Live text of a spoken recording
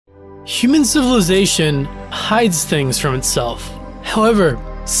Human civilization hides things from itself. However,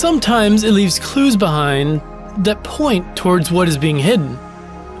 sometimes it leaves clues behind that point towards what is being hidden.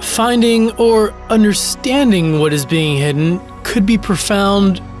 Finding or understanding what is being hidden could be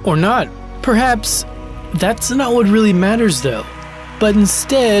profound or not. Perhaps that's not what really matters though, but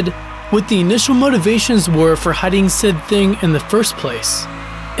instead what the initial motivations were for hiding said thing in the first place.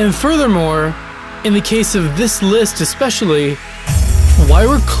 And furthermore, in the case of this list especially, why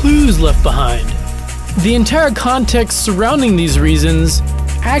were clues left behind? The entire context surrounding these reasons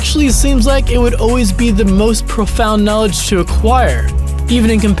actually seems like it would always be the most profound knowledge to acquire,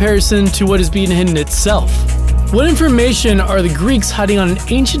 even in comparison to what is being hidden itself. What information are the Greeks hiding on an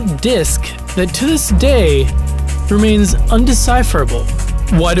ancient disc that to this day remains undecipherable?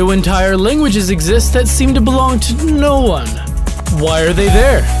 Why do entire languages exist that seem to belong to no one? Why are they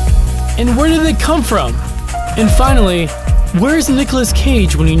there? And where did they come from? And finally, where is Nicolas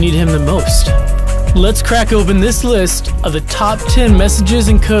Cage when you need him the most? Let's crack open this list of the top 10 messages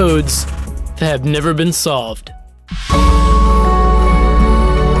and codes that have never been solved.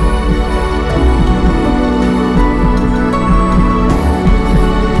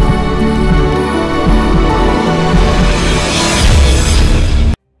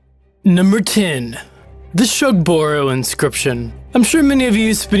 Number 10. The Shugborough Inscription. I'm sure many of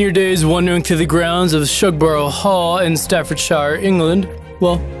you spend your days wandering through the grounds of Shugborough Hall in Staffordshire, England.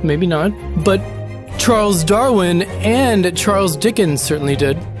 Well, maybe not, but Charles Darwin and Charles Dickens certainly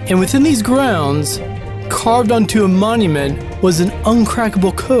did. And within these grounds, carved onto a monument was an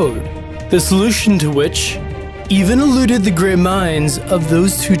uncrackable code, the solution to which even eluded the great minds of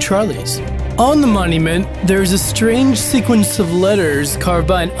those two Charlies. On the monument, there is a strange sequence of letters carved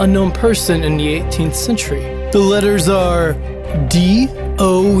by an unknown person in the 18th century. The letters are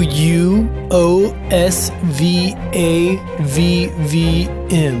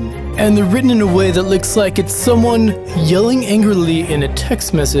D-O-U-O-S-V-A-V-V-M. And they're written in a way that looks like it's someone yelling angrily in a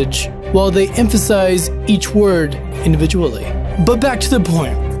text message while they emphasize each word individually. But back to the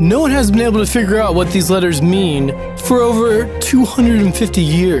point. No one has been able to figure out what these letters mean for over 250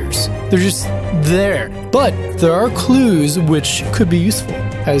 years. They're just there. But there are clues which could be useful,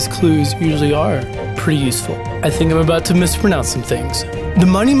 as clues usually are pretty useful. I think I'm about to mispronounce some things. The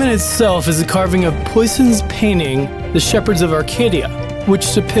monument itself is a carving of Poisson's painting, The Shepherds of Arcadia,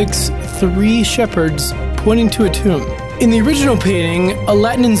 which depicts 3 shepherds pointing to a tomb. In the original painting, a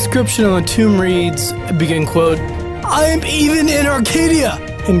Latin inscription on the tomb reads, begin quote, "I am even in Arcadia,"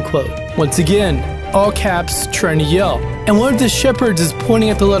 end quote. Once again, all caps trying to yell. And one of the shepherds is pointing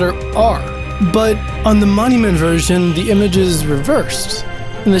at the letter R. But on the monument version, the image is reversed,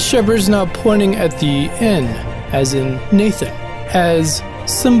 and the shepherd is now pointing at the N, as in Nathan, as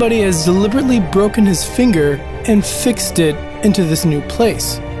somebody has deliberately broken his finger and fixed it into this new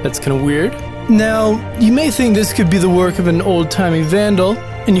place. That's kind of weird. Now, you may think this could be the work of an old-timey vandal,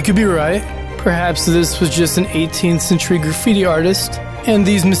 and you could be right. Perhaps this was just an 18th century graffiti artist, and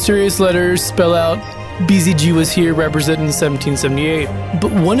these mysterious letters spell out BZG was here represented in 1778.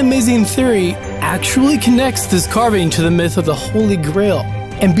 But one amazing theory actually connects this carving to the myth of the Holy Grail,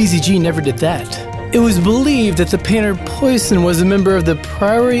 and BZG never did that. It was believed that the painter Poisson was a member of the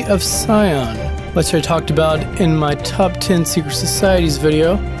Priory of Sion, which I talked about in my top 10 secret societies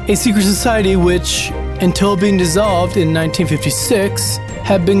video. A secret society which, until being dissolved in 1956,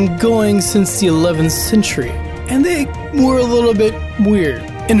 had been going since the 11th century. And they were a little bit weird.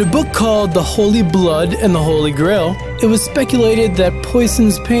 In a book called The Holy Blood and the Holy Grail, it was speculated that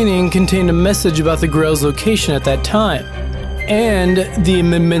Poisson's painting contained a message about the Grail's location at that time. And the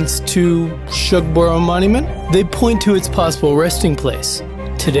amendments to Shugborough Monument, they point to its possible resting place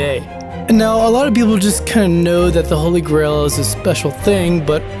today. And now, a lot of people just kind of know that the Holy Grail is a special thing,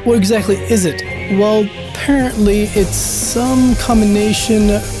 but what exactly is it? Well, apparently it's some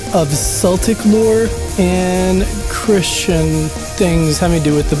combination of Celtic lore and Christian things having to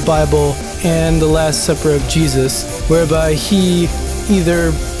do with the Bible and the Last Supper of Jesus, whereby he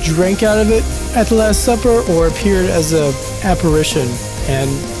either drank out of it at the Last Supper or appeared as an apparition and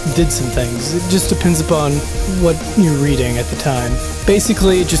did some things. It just depends upon what you're reading at the time.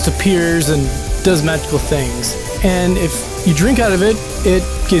 Basically, it just appears and does magical things. And if you drink out of it, it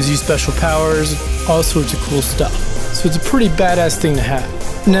gives you special powers, all sorts of cool stuff. So it's a pretty badass thing to have.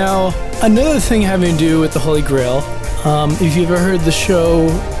 Now, another thing having to do with the Holy Grail, if you've ever heard the show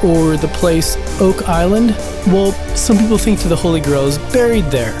or the place Oak Island, well, some people think that the Holy Grail is buried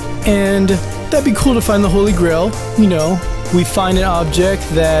there. And that'd be cool to find the Holy Grail. You know, we find an object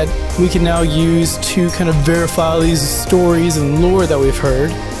that we can now use to kind of verify all these stories and lore that we've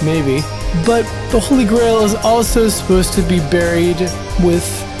heard, maybe. But the Holy Grail is also supposed to be buried with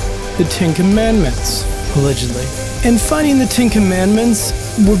the Ten Commandments, allegedly. And finding the Ten Commandments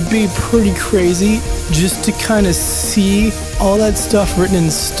would be pretty crazy, just to kind of see all that stuff written in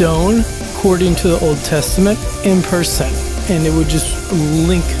stone, according to the Old Testament, in person. And it would just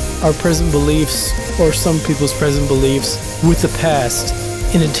link our present beliefs, or some people's present beliefs, with the past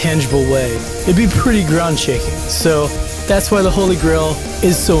in a tangible way. It'd be pretty ground-shaking. So that's why the Holy Grail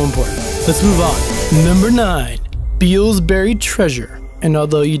is so important. Let's move on. Number 9. Beale's buried treasure. And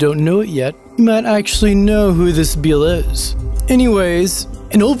although you don't know it yet, you might actually know who this Beale is. Anyways,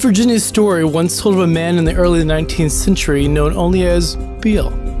 an old Virginia story once told of a man in the early 19th century known only as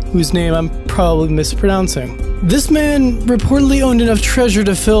Beale, whose name I'm probably mispronouncing. This man reportedly owned enough treasure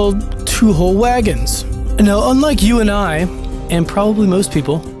to fill 2 whole wagons. Now, unlike you and I, and probably most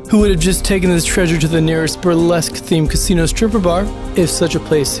people, who would have just taken this treasure to the nearest burlesque-themed casino stripper bar, if such a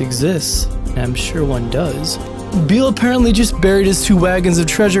place exists, and I'm sure one does, Beale apparently just buried his 2 wagons of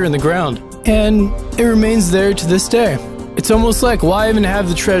treasure in the ground, and it remains there to this day. It's almost like, why even have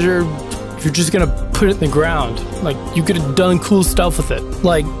the treasure if you're just gonna put it in the ground? Like, you could have done cool stuff with it.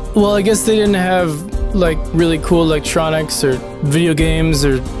 Like, well, I guess they didn't have like really cool electronics or video games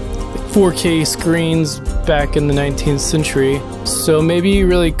or 4K screens back in the 19th century, so maybe you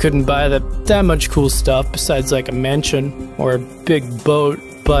really couldn't buy that much cool stuff besides like a mansion or a big boat,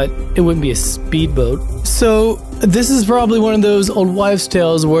 but it wouldn't be a speedboat. So this is probably one of those old wives'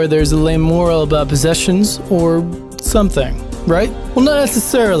 tales where there's a lame moral about possessions or something, right? Well, not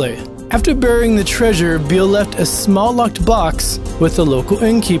necessarily. After burying the treasure, Beale left a small locked box with the local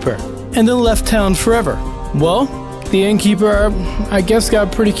innkeeper, and then left town forever. Well, the innkeeper, I guess,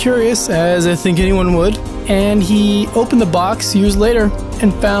 got pretty curious, as I think anyone would, and he opened the box years later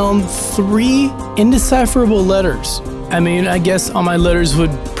and found 3 indecipherable letters. I mean, I guess all my letters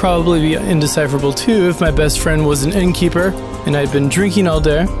would probably be indecipherable too if my best friend was an innkeeper and I'd been drinking all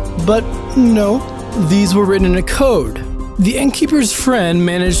day, but no, these were written in a code. The innkeeper's friend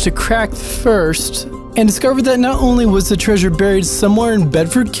managed to crack the first and discovered that not only was the treasure buried somewhere in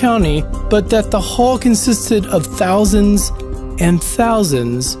Bedford County, but that the haul consisted of thousands and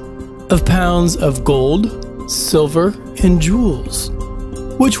thousands of pounds of gold, silver, and jewels,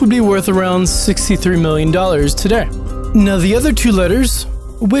 which would be worth around $63 million today. Now, the other 2 letters,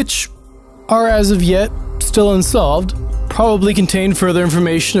 which are as of yet still unsolved, probably contain further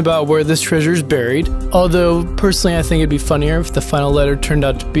information about where this treasure is buried, although personally I think it'd be funnier if the final letter turned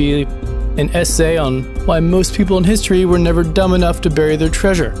out to be an essay on why most people in history were never dumb enough to bury their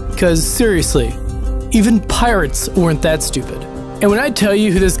treasure. Because seriously, even pirates weren't that stupid. And when I tell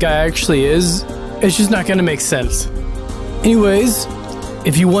you who this guy actually is, it's just not gonna make sense. Anyways,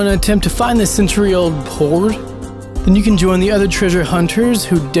 if you want to attempt to find this century-old hoard, then you can join the other treasure hunters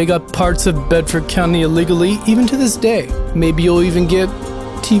who dig up parts of Bedford County illegally, even to this day. Maybe you'll even get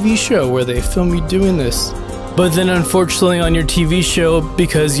a TV show where they film you doing this. But then unfortunately on your TV show,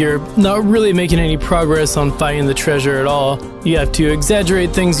 because you're not really making any progress on finding the treasure at all, you have to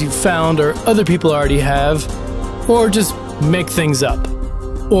exaggerate things you've found or other people already have, or just make things up.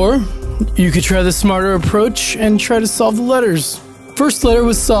 Or you could try the smarter approach and try to solve the letters. First letter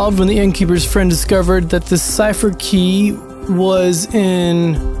was solved when the innkeeper's friend discovered that the cipher key was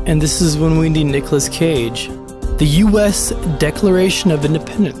in, and this is when we need Nicolas Cage, the U.S. Declaration of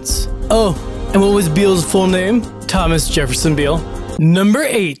Independence. Oh, and what was Beale's full name? Thomas Jefferson Beale. Number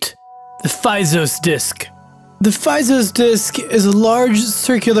 8. The Phaistos Disc. The Phaistos Disc is a large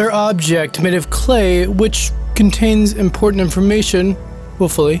circular object made of clay which contains important information,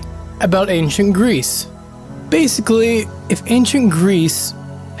 hopefully, about ancient Greece. Basically, if ancient Greece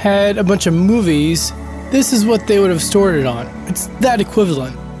had a bunch of movies, this is what they would have stored it on. It's that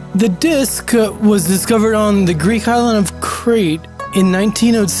equivalent. The disc was discovered on the Greek island of Crete in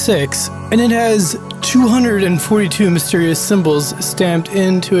 1906, and it has 242 mysterious symbols stamped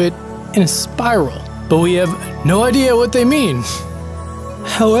into it in a spiral, but we have no idea what they mean.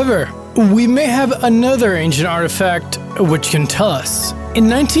 However, we may have another ancient artifact which can tell us. In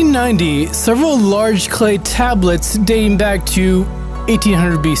 1990, several large clay tablets dating back to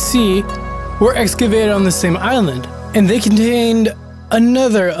 1800 BC were excavated on the same island, and they contained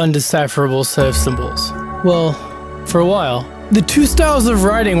another undecipherable set of symbols. Well, for a while. The 2 styles of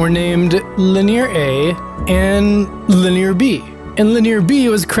writing were named Linear A and Linear B, and Linear B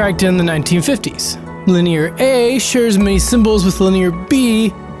was cracked in the 1950s. Linear A shares many symbols with Linear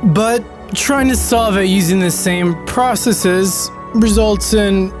B, but trying to solve it using the same processes results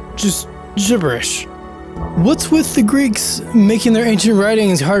in just gibberish. What's with the Greeks making their ancient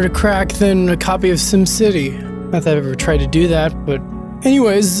writings harder to crack than a copy of SimCity? Not that I've ever tried to do that, but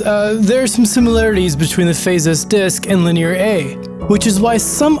anyways, there are some similarities between the Phaistos Disc and Linear A, which is why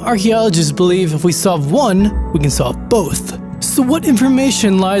some archaeologists believe if we solve one, we can solve both. So what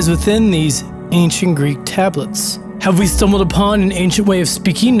information lies within these ancient Greek tablets? Have we stumbled upon an ancient way of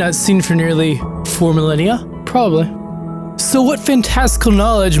speaking not seen for nearly 4 millennia? Probably. So what fantastical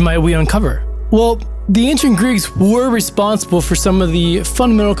knowledge might we uncover? Well, the ancient Greeks were responsible for some of the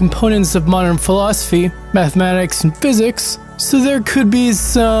fundamental components of modern philosophy, mathematics, and physics, so there could be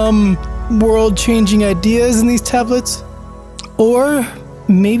some world-changing ideas in these tablets. Or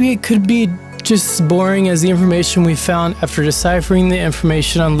maybe it could be just as boring as the information we found after deciphering the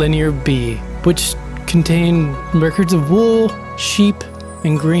information on Linear B, which contained records of wool, sheep,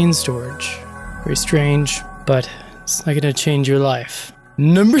 and grain storage. Very strange, but it's not gonna change your life.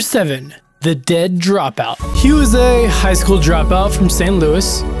 Number 7. The Dead Dropout. He was a high school dropout from St.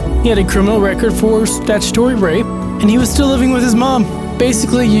 Louis. He had a criminal record for statutory rape, and he was still living with his mom.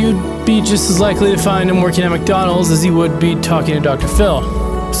 Basically, you'd be just as likely to find him working at McDonald's as you would be talking to Dr. Phil.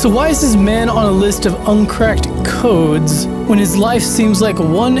 So why is this man on a list of uncracked codes when his life seems like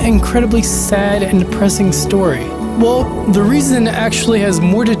one incredibly sad and depressing story? Well, the reason actually has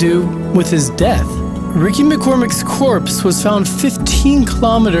more to do with his death. Ricky McCormick's corpse was found 15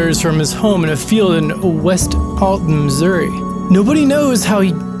 kilometers from his home in a field in West Alton, Missouri. Nobody knows how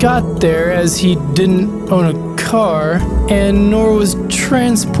he got there, as he didn't own a car, and nor was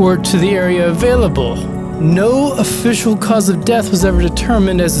transport to the area available. No official cause of death was ever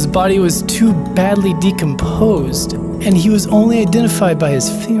determined, as his body was too badly decomposed, and he was only identified by his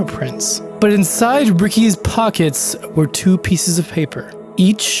fingerprints. But inside Ricky's pockets were 2 pieces of paper.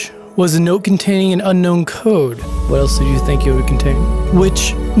 Each was a note containing an unknown code. What else did you think it would contain?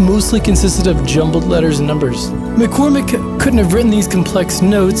 Which mostly consisted of jumbled letters and numbers. McCormick couldn't have written these complex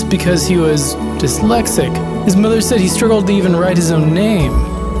notes because he was dyslexic. His mother said he struggled to even write his own name.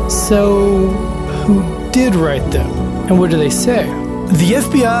 So, who did write them? And what do they say? The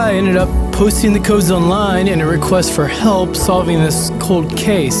FBI ended up posting the codes online in a request for help solving this cold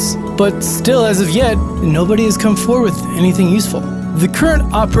case. But still, as of yet, nobody has come forward with anything useful. The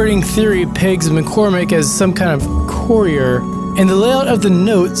current operating theory pegs McCormick as some kind of courier, and the layout of the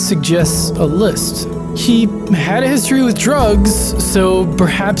note suggests a list. He had a history with drugs, so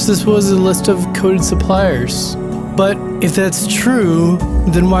perhaps this was a list of coded suppliers. But if that's true,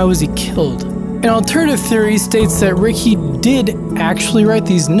 then why was he killed? An alternative theory states that Ricky did actually write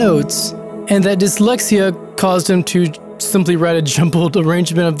these notes, and that dyslexia caused him to simply write a jumbled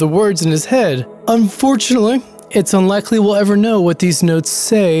arrangement of the words in his head. Unfortunately, it's unlikely we'll ever know what these notes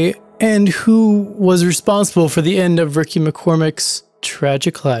say and who was responsible for the end of Ricky McCormick's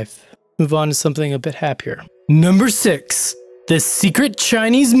tragic life. Move on to something a bit happier. Number 6. The Secret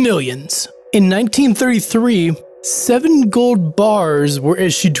Chinese Millions. In 1933, 7 gold bars were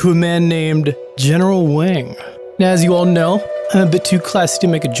issued to a man named General Wang. Now, as you all know, I'm a bit too classy to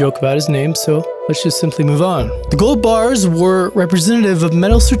make a joke about his name, so let's just simply move on. The gold bars were representative of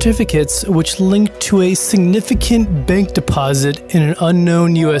metal certificates which linked to a significant bank deposit in an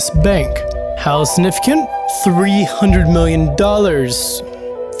unknown US bank. How significant? $300 million.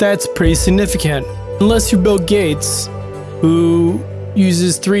 That's pretty significant. Unless you're Bill Gates, who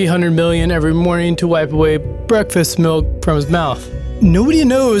uses $300 million every morning to wipe away breakfast milk from his mouth. Nobody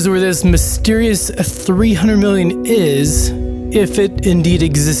knows where this mysterious $300 million is, if it indeed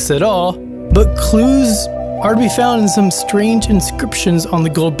exists at all, but clues are to be found in some strange inscriptions on the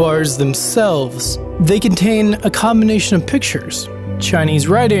gold bars themselves. They contain a combination of pictures, Chinese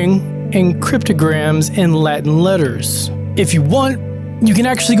writing, and cryptograms in Latin letters. If you want, you can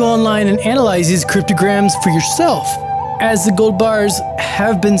actually go online and analyze these cryptograms for yourself, as the gold bars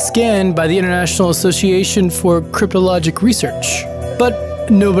have been scanned by the International Association for Cryptologic Research. But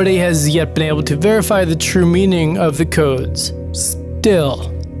nobody has yet been able to verify the true meaning of the codes. Still,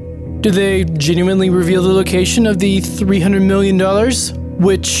 do they genuinely reveal the location of the $300 million,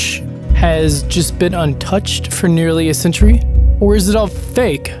 which has just been untouched for nearly a century? Or is it all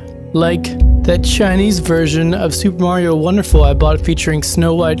fake, like that Chinese version of Super Mario Wonderful I bought featuring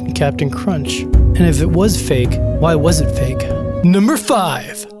Snow White and Captain Crunch? And if it was fake, why was it fake? Number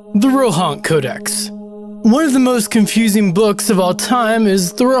 5. The Rohan Codex. One of the most confusing books of all time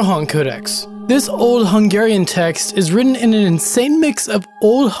is the Rohan Codex. This old Hungarian text is written in an insane mix of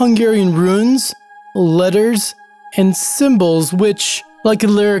old Hungarian runes, letters, and symbols which, like the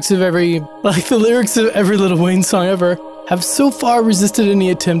lyrics of every Little Wayne song ever, have so far resisted any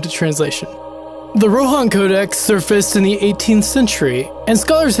attempt at translation. The Rohan Codex surfaced in the 18th century, and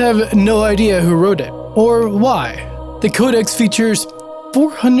scholars have no idea who wrote it, or why. The codex features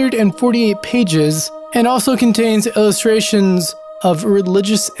 448 pages and also contains illustrations of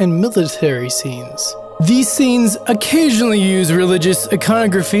religious and military scenes. These scenes occasionally use religious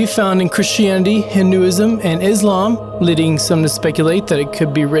iconography found in Christianity, Hinduism, and Islam, leading some to speculate that it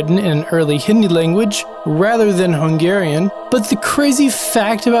could be written in an early Hindi language rather than Hungarian. But the crazy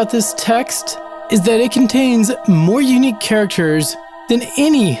fact about this text is that it contains more unique characters than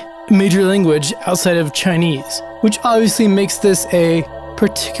any major language outside of Chinese, which obviously makes this a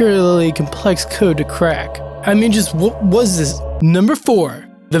particularly complex code to crack. I mean, just what was this? Number 4.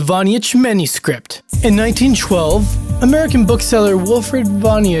 The Voynich Manuscript. In 1912, American bookseller Wilfred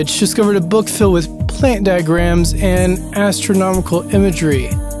Voynich discovered a book filled with plant diagrams and astronomical imagery,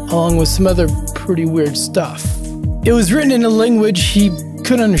 along with some other pretty weird stuff. It was written in a language he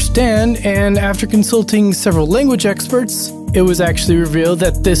couldn't understand, and after consulting several language experts, it was actually revealed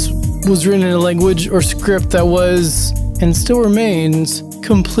that this was written in a language or script that was, and still remains,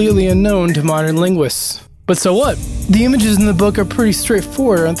 completely unknown to modern linguists. But so what? The images in the book are pretty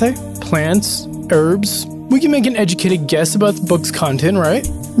straightforward, aren't they? Plants, herbs. We can make an educated guess about the book's content, right?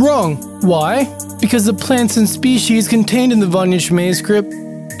 Wrong. Why? Because the plants and species contained in the Voynich manuscript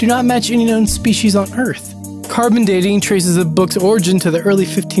do not match any known species on Earth. Carbon dating traces the book's origin to the early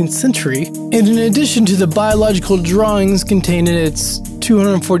 15th century, and in addition to the biological drawings contained in its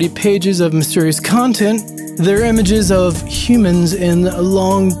 240 pages of mysterious content, there are images of humans in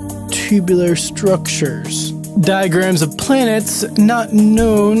long tubular structures, diagrams of planets not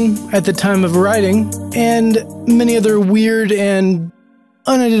known at the time of writing, and many other weird and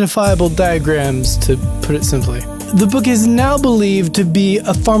unidentifiable diagrams, to put it simply. The book is now believed to be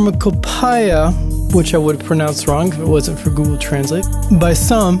a pharmacopoeia, which I would have pronounced wrong if it wasn't for Google Translate, by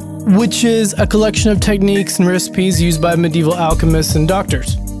some, which is a collection of techniques and recipes used by medieval alchemists and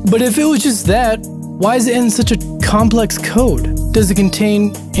doctors. But if it was just that, why is it in such a complex code? Does it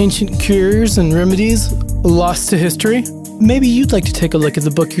contain ancient cures and remedies lost to history? Maybe you'd like to take a look at the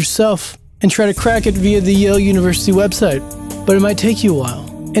book yourself and try to crack it via the Yale University website, but it might take you a while.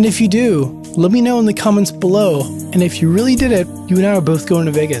 And if you do, let me know in the comments below, and if you really did it, you and I are both going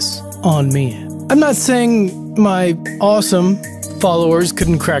to Vegas. On me. I'm not saying my awesome followers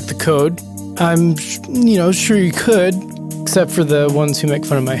couldn't crack the code. I'm, sure you could, except for the ones who make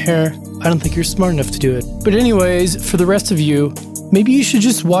fun of my hair. I don't think you're smart enough to do it. But anyways, for the rest of you, maybe you should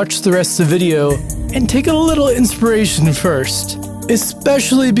just watch the rest of the video and take a little inspiration first.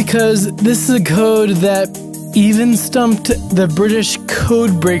 Especially because this is a code that even stumped the British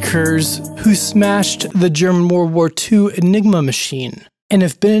code breakers who smashed the German World War II Enigma machine. And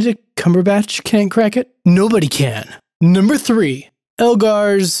if Benedict Cumberbatch can't crack it, nobody can. Number 3.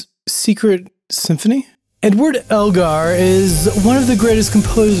 Elgar's Secret Symphony? Edward Elgar is one of the greatest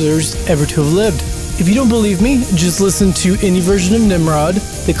composers ever to have lived. If you don't believe me, just listen to any version of Nimrod,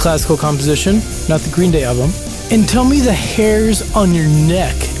 the classical composition, not the Green Day album, and tell me the hairs on your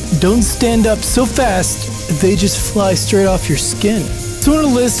neck don't stand up so fast they just fly straight off your skin. So on a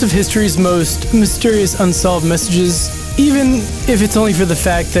list of history's most mysterious unsolved messages, even if it's only for the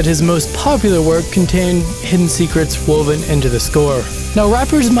fact that his most popular work contained hidden secrets woven into the score. Now,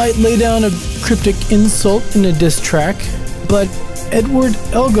 rappers might lay down a cryptic insult in a diss track, but Edward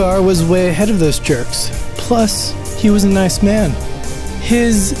Elgar was way ahead of those jerks. Plus, he was a nice man.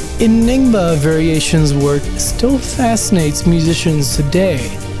 His Enigma Variations work still fascinates musicians today,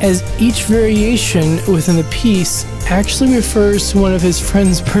 as each variation within the piece actually refers to one of his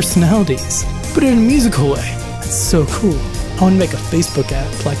friend's personalities, but in a musical way. That's so cool. I want to make a Facebook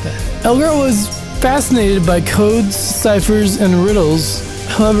app like that. Elgar was fascinated by codes, ciphers, and riddles.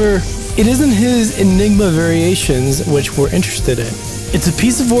 However, it isn't his Enigma Variations which we're interested in. It's a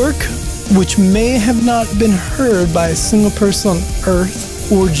piece of work which may have not been heard by a single person on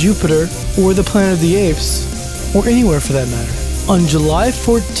Earth, or Jupiter, or the planet of the apes, or anywhere for that matter. On July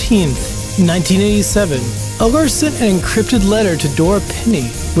 14th, 1987, Elgar sent an encrypted letter to Dora Penny,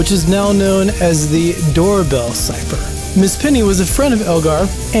 which is now known as the Doorbell Cipher. Miss Penny was a friend of Elgar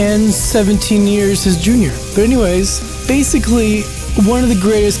and 17 years his junior. But anyways, basically, one of the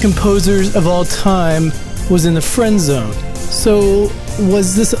greatest composers of all time was in the friend zone. So,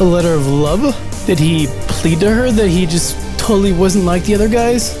 was this a letter of love? Did he plead to her that he just totally wasn't like the other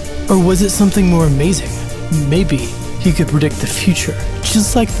guys? Or was it something more amazing? Maybe he could predict the future,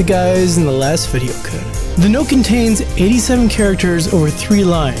 just like the guys in the last video could. The note contains 87 characters over 3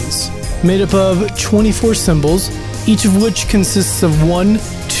 lines, made up of 24 symbols, each of which consists of 1,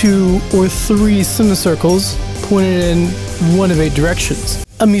 2, or 3 semicircles pointed in one of 8 directions.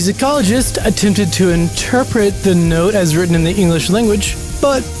 A musicologist attempted to interpret the note as written in the English language,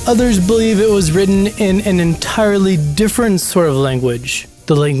 but others believe it was written in an entirely different sort of language,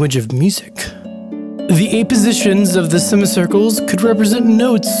 the language of music. The 8 positions of the semicircles could represent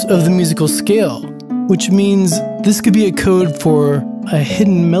notes of the musical scale. which means this could be a code for a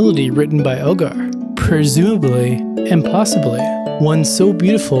hidden melody written by Elgar, presumably and possibly one so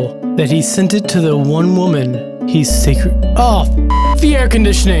beautiful that he sent it to the one woman he's sacred. Oh, the air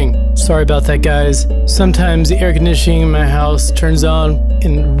conditioning! Sorry about that, guys. Sometimes the air conditioning in my house turns on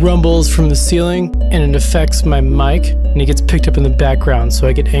and rumbles from the ceiling, and it affects my mic, and it gets picked up in the background, so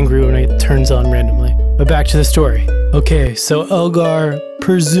I get angry when it turns on randomly. But back to the story. Okay, so Elgar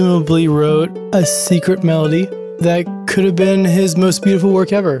presumably wrote a secret melody that could have been his most beautiful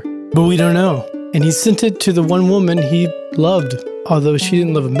work ever, but we don't know. And he sent it to the one woman he loved, although she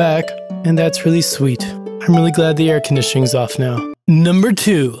didn't love him back, and that's really sweet. I'm really glad the air conditioning's off now. Number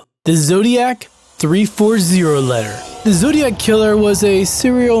 2. The Zodiac 340 letter. The Zodiac Killer was a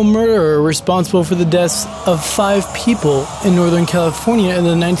serial murderer responsible for the deaths of 5 people in Northern California in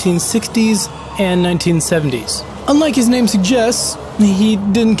the 1960s and 1970s. Unlike his name suggests, he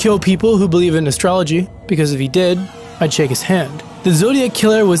didn't kill people who believe in astrology, because if he did, I'd shake his hand. The Zodiac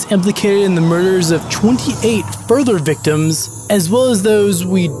Killer was implicated in the murders of 28 further victims, as well as those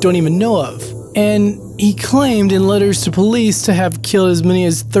we don't even know of. And he claimed in letters to police to have killed as many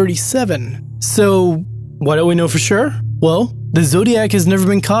as 37. So, why don't we know for sure? Well, the Zodiac has never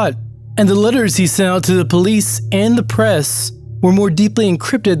been caught, and the letters he sent out to the police and the press were more deeply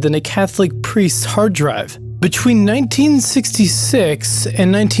encrypted than a Catholic priest's hard drive. Between 1966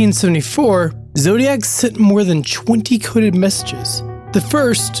 and 1974, Zodiac sent more than 20 coded messages. The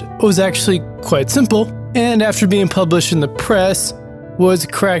first was actually quite simple, and after being published in the press, was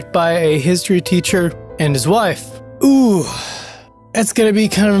cracked by a history teacher and his wife. Ooh, that's gonna be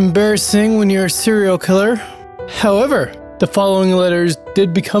kind of embarrassing when you're a serial killer. However, the following letters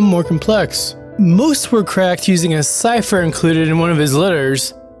did become more complex. Most were cracked using a cipher included in one of his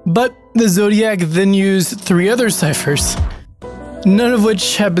letters, but the Zodiac then used 3 other ciphers, none of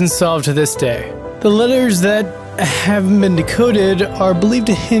which have been solved to this day. The letters that haven't been decoded are believed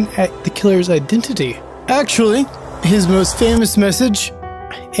to hint at the killer's identity. Actually, his most famous message,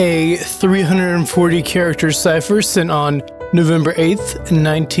 a 340-character cipher sent on November 8th,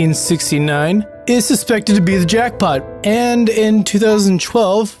 1969, is suspected to be the jackpot. And in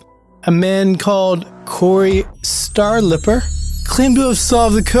 2012, a man called Corey Starlipper claimed to have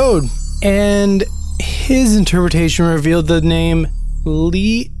solved the code, and his interpretation revealed the name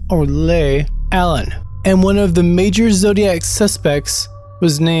Lee Allen, and one of the major Zodiac suspects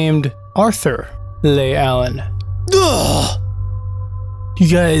was named Arthur Leigh Allen. Ugh! You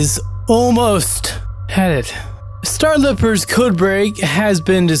guys almost had it. Starlipper's codebreak has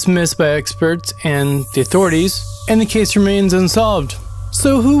been dismissed by experts and the authorities, and the case remains unsolved.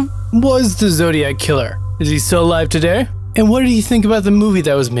 So who was the Zodiac Killer? Is he still alive today? And what did he think about the movie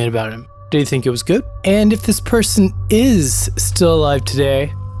that was made about him? Did he think it was good? And if this person is still alive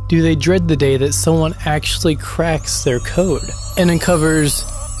today, do they dread the day that someone actually cracks their code and uncovers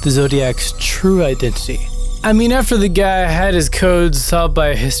the Zodiac's true identity? I mean, after the guy had his code solved by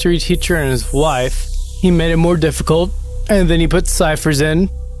a history teacher and his wife, he made it more difficult, and then he put ciphers in,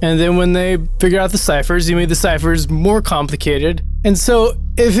 and then when they figured out the ciphers, he made the ciphers more complicated. And so,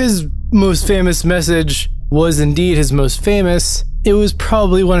 if his most famous message was indeed his most famous, it was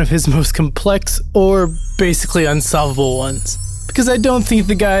probably one of his most complex or basically unsolvable ones. Because I don't think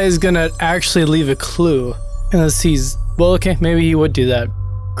the guy is gonna actually leave a clue, unless he's, well, okay, maybe he would do that.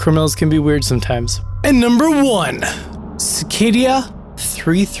 Criminals can be weird sometimes. And number 1, Cicadia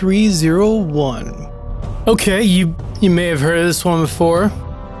 3301. Okay, you may have heard of this one before,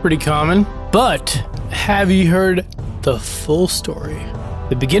 pretty common, but have you heard the full story?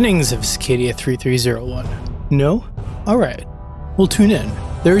 The beginnings of Cicadia 3301? No? Alright, well, tune in.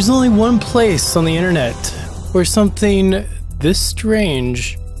 There's only one place on the internet where something this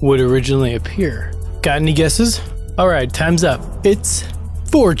strange would originally appear. Got any guesses? Alright, time's up. It's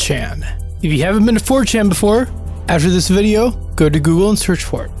 4chan. If you haven't been to 4chan before, after this video, go to Google and search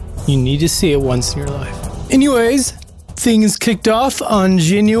for it. You need to see it once in your life. Anyways, things kicked off on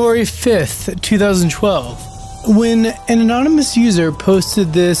January 5th, 2012, when an anonymous user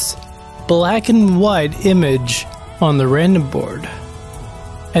posted this black and white image on the random board.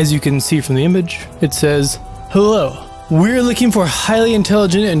 As you can see from the image, it says, "Hello, we're looking for highly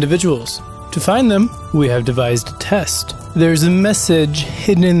intelligent individuals. To find them, we have devised a test. There's a message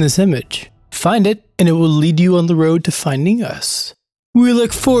hidden in this image. Find it, and it will lead you on the road to finding us. We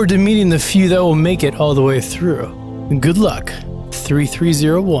look forward to meeting the few that will make it all the way through. Good luck,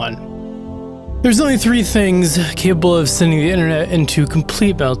 3301. There's only 3 things capable of sending the internet into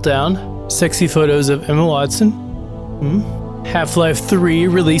complete meltdown: sexy photos of Emma Watson, Half-Life 3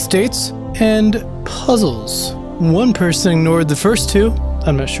 release dates, and puzzles. One person ignored the first 2,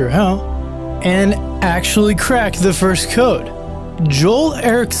 I'm not sure how. and actually crack the first code. Joel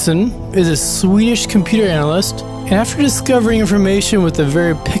Eriksson is a Swedish computer analyst, and after discovering information with the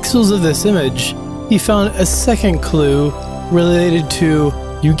very pixels of this image, he found a second clue related to,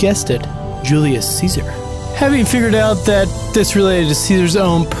 you guessed it, Julius Caesar. Having figured out that this related to Caesar's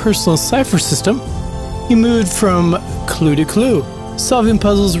own personal cipher system, he moved from clue to clue, solving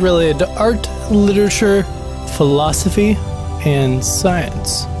puzzles related to art, literature, philosophy, and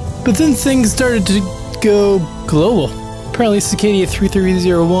science. But then things started to go global. Apparently Cicadia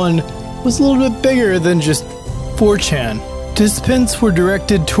 3301 was a little bit bigger than just 4chan. Participants were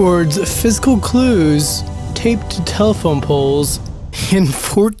directed towards physical clues taped to telephone poles in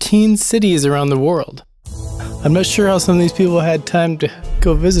 14 cities around the world. I'm not sure how some of these people had time to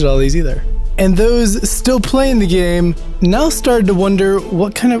go visit all these either. And those still playing the game now started to wonder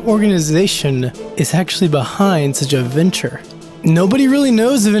what kind of organization is actually behind such a venture. Nobody really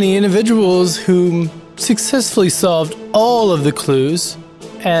knows of any individuals who successfully solved all of the clues.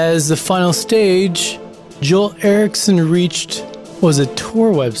 As the final stage, Joel Eriksson reached was a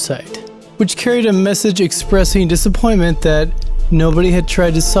tour website, which carried a message expressing disappointment that nobody had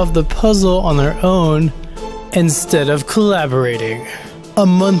tried to solve the puzzle on their own instead of collaborating. A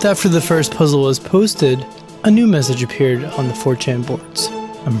month after the first puzzle was posted, a new message appeared on the 4chan boards.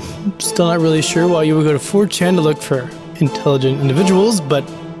 I'm still not really sure why you would go to 4chan to look for intelligent individuals, but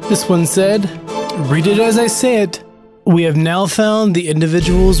this one said, "Read it as I say it. We have now found the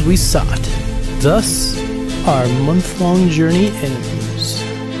individuals we sought. Thus, our month-long journey ends."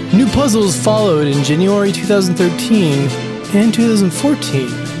 New puzzles followed in January 2013 and 2014,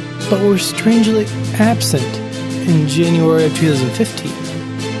 but were strangely absent in January of 2015.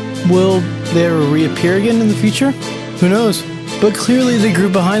 Will they ever reappear again in the future? Who knows? But clearly the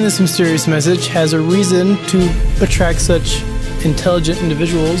group behind this mysterious message has a reason to attract such intelligent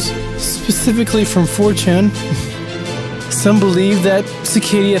individuals, specifically from 4chan. Some believe that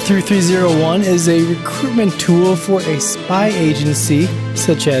Cicadia 3301 is a recruitment tool for a spy agency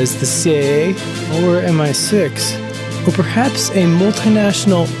such as the CIA or MI6, or perhaps a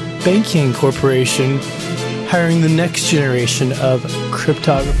multinational banking corporation hiring the next generation of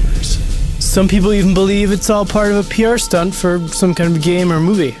cryptographers. Some people even believe it's all part of a PR stunt for some kind of game or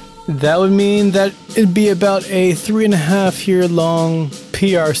movie. That would mean that it'd be about a 3.5-year-long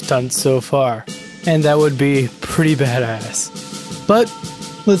PR stunt so far, and that would be pretty badass. But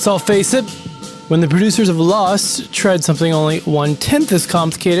let's all face it, when the producers of Lost tried something only 1/10 as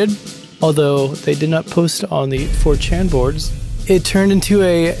complicated, although they did not post on the 4chan boards, it turned into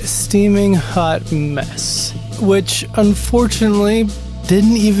a steaming hot mess, which unfortunately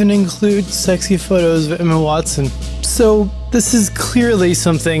didn't even include sexy photos of Emma Watson. So this is clearly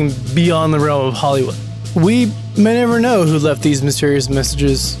something beyond the realm of Hollywood. We may never know who left these mysterious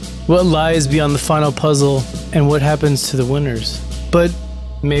messages, what lies beyond the final puzzle, and what happens to the winners. But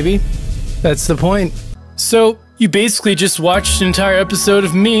maybe that's the point. So you basically just watched an entire episode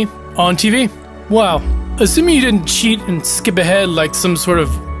of me on TV. Wow. Assuming you didn't cheat and skip ahead like some sort of,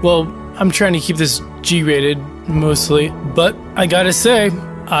 well, I'm trying to keep this G-rated mostly, but I gotta say,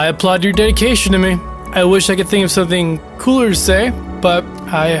 I applaud your dedication to me. I wish I could think of something cooler to say, but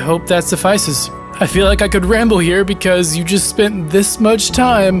I hope that suffices. I feel like I could ramble here because you just spent this much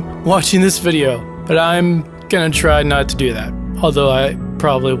time watching this video, but I'm gonna try not to do that, although I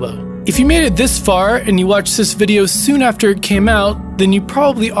probably will. If you made it this far and you watched this video soon after it came out, then you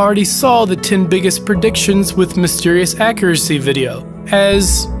probably already saw the 10 biggest predictions with mysterious accuracy video,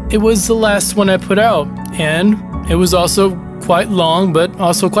 as it was the last one I put out, and it was also quite long but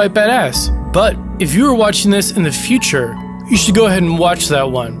also quite badass. But if you are watching this in the future, you should go ahead and watch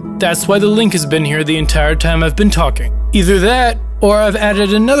that one. That's why the link has been here the entire time I've been talking. Either that, or I've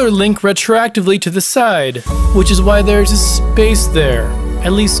added another link retroactively to the side, which is why there's a space there,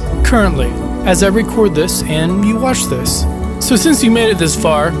 at least currently, as I record this and you watch this. So since you made it this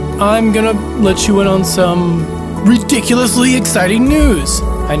far, I'm gonna let you in on some ridiculously exciting news.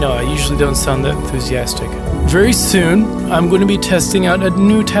 I know, I usually don't sound that enthusiastic. Very soon, I'm going to be testing out a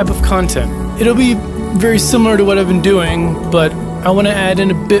new type of content. It'll be very similar to what I've been doing, but I want to add in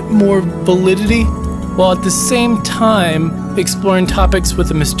a bit more validity, while at the same time exploring topics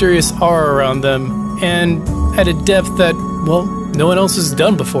with a mysterious aura around them, and at a depth that, well, no one else has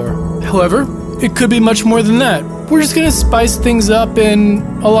done before. However, it could be much more than that. We're just going to spice things up in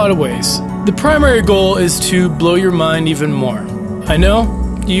a lot of ways. The primary goal is to blow your mind even more. I know,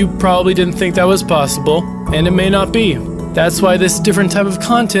 you probably didn't think that was possible, and it may not be. That's why this different type of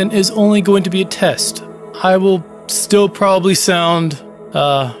content is only going to be a test. I will still probably sound,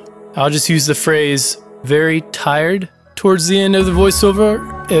 I'll just use the phrase, very tired towards the end of the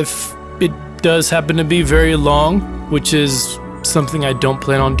voiceover, if it does happen to be very long, which is something I don't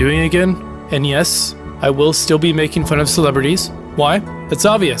plan on doing again. And yes, I will still be making fun of celebrities. Why? That's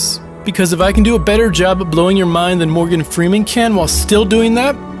obvious. Because if I can do a better job at blowing your mind than Morgan Freeman can while still doing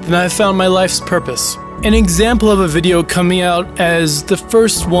that, then I've found my life's purpose. An example of a video coming out as the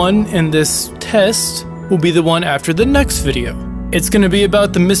first one in this test will be the one after the next video. It's going to be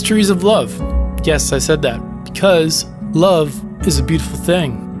about the mysteries of love. Yes, I said that, because love is a beautiful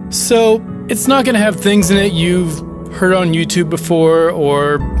thing. So it's not going to have things in it you've heard on YouTube before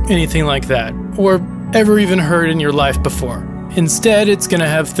or anything like that, or ever even heard in your life before. Instead, it's going to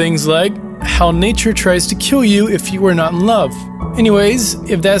have things like how nature tries to kill you if you are not in love. Anyways,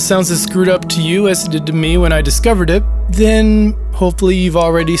 if that sounds as screwed up to you as it did to me when I discovered it, then hopefully you've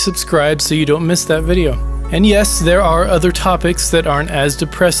already subscribed so you don't miss that video. And yes, there are other topics that aren't as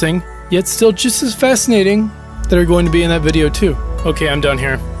depressing, yet still just as fascinating, that are going to be in that video too. Okay, I'm done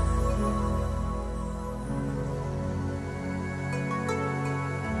here.